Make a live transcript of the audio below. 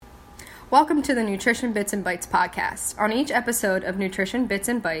Welcome to the Nutrition Bits and Bites podcast. On each episode of Nutrition Bits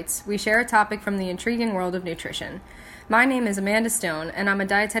and Bites, we share a topic from the intriguing world of nutrition. My name is Amanda Stone, and I'm a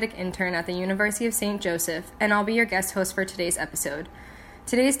dietetic intern at the University of St. Joseph, and I'll be your guest host for today's episode.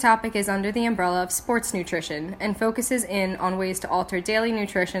 Today's topic is under the umbrella of sports nutrition and focuses in on ways to alter daily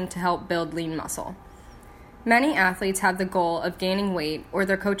nutrition to help build lean muscle. Many athletes have the goal of gaining weight, or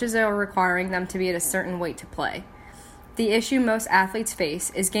their coaches are requiring them to be at a certain weight to play. The issue most athletes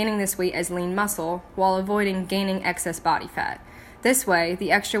face is gaining this weight as lean muscle while avoiding gaining excess body fat. This way, the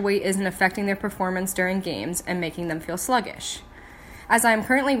extra weight isn't affecting their performance during games and making them feel sluggish. As I am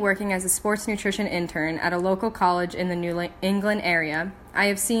currently working as a sports nutrition intern at a local college in the New England area, I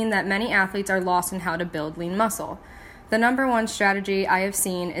have seen that many athletes are lost in how to build lean muscle. The number one strategy I have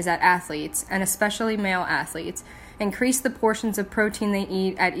seen is that athletes, and especially male athletes, increase the portions of protein they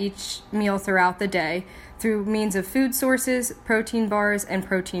eat at each meal throughout the day through means of food sources, protein bars, and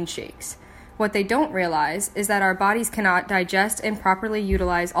protein shakes. What they don't realize is that our bodies cannot digest and properly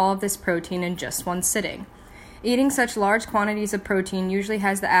utilize all of this protein in just one sitting. Eating such large quantities of protein usually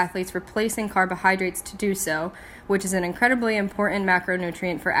has the athletes replacing carbohydrates to do so, which is an incredibly important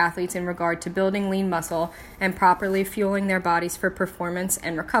macronutrient for athletes in regard to building lean muscle and properly fueling their bodies for performance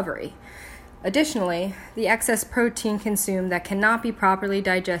and recovery. Additionally, the excess protein consumed that cannot be properly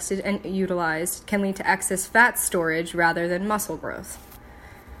digested and utilized can lead to excess fat storage rather than muscle growth.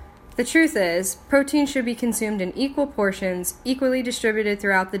 The truth is, protein should be consumed in equal portions, equally distributed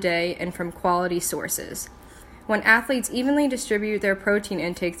throughout the day, and from quality sources. When athletes evenly distribute their protein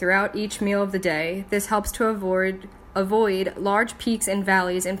intake throughout each meal of the day, this helps to avoid large peaks and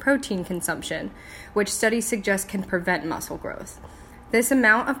valleys in protein consumption, which studies suggest can prevent muscle growth. The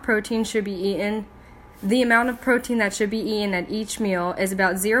amount of protein that should be eaten at each meal is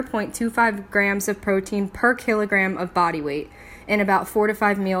about 0.25 grams of protein per kilogram of body weight in about 4 to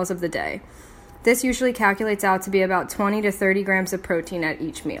 5 meals of the day. This usually calculates out to be about 20 to 30 grams of protein at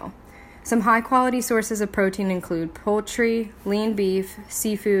each meal. Some high-quality sources of protein include poultry, lean beef,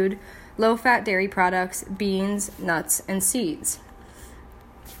 seafood, low-fat dairy products, beans, nuts, and seeds.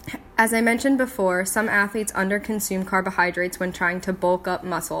 As I mentioned before, some athletes underconsume carbohydrates when trying to bulk up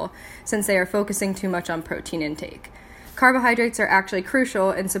muscle since they are focusing too much on protein intake. Carbohydrates are actually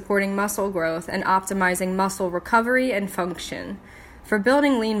crucial in supporting muscle growth and optimizing muscle recovery and function. For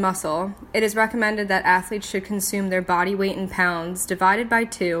building lean muscle, it is recommended that athletes should consume their body weight in pounds divided by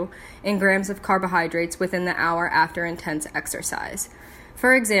 2 in grams of carbohydrates within the hour after intense exercise.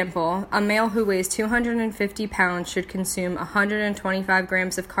 For example, a male who weighs 250 pounds should consume 125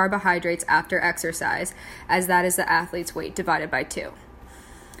 grams of carbohydrates after exercise, as that is the athlete's weight divided by 2.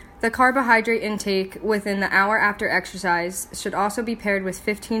 The carbohydrate intake within the hour after exercise should also be paired with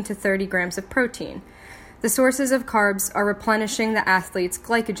 15 to 30 grams of protein. The sources of carbs are replenishing the athlete's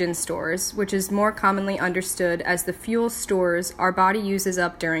glycogen stores, which is more commonly understood as the fuel stores our body uses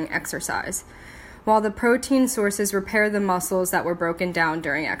up during exercise, while the protein sources repair the muscles that were broken down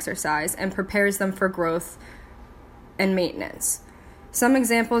during exercise and prepares them for growth and maintenance. Some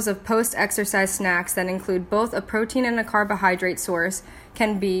examples of post-exercise snacks that include both a protein and a carbohydrate source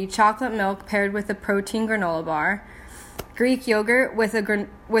can be chocolate milk paired with a protein granola bar, Greek yogurt with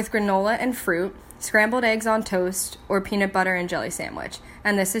granola and fruit, scrambled eggs on toast, or peanut butter and jelly sandwich,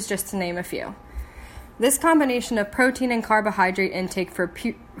 and this is just to name a few. This combination of protein and carbohydrate intake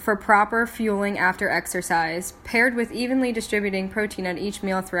for proper fueling after exercise, paired with evenly distributing protein at each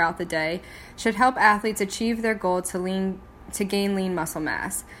meal throughout the day, should help athletes achieve their goal to gain lean muscle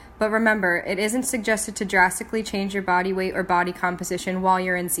mass. But remember, it isn't suggested to drastically change your body weight or body composition while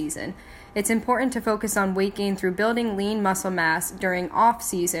you're in season. It's important to focus on weight gain through building lean muscle mass during off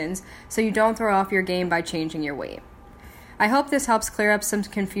seasons so you don't throw off your game by changing your weight. I hope this helps clear up some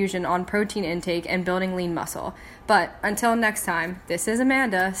confusion on protein intake and building lean muscle. But until next time, this is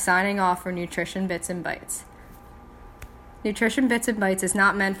Amanda signing off for Nutrition Bits and Bites. Nutrition Bits and Bites is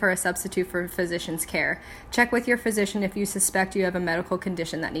not meant for a substitute for physician's care. Check with your physician if you suspect you have a medical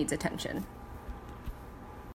condition that needs attention.